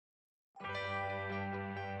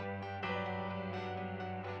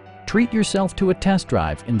Treat yourself to a test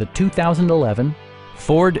drive in the 2011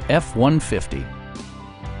 Ford F-150.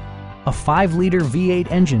 A 5-liter V8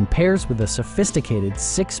 engine pairs with a sophisticated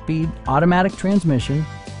 6-speed automatic transmission,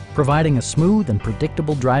 providing a smooth and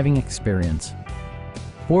predictable driving experience.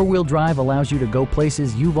 4-wheel drive allows you to go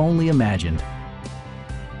places you've only imagined.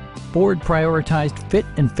 Ford prioritized fit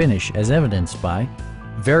and finish as evidenced by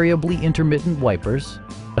variably intermittent wipers,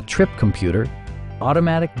 a trip computer,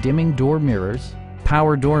 automatic dimming door mirrors,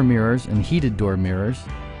 power door mirrors and heated door mirrors,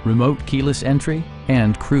 remote keyless entry,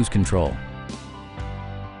 and cruise control.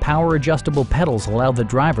 Power adjustable pedals allow the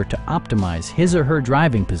driver to optimize his or her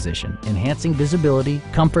driving position, enhancing visibility,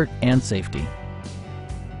 comfort, and safety.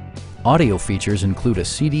 Audio features include a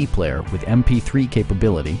CD player with MP3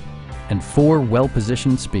 capability and 4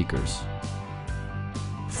 well-positioned speakers.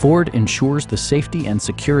 Ford ensures the safety and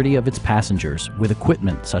security of its passengers with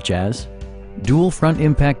equipment such as dual front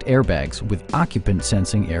impact airbags with occupant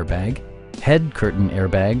sensing airbag, head curtain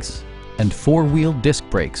airbags, and 4-wheel disc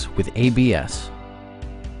brakes with ABS.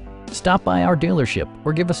 Stop by our dealership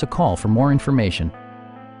or give us a call for more information.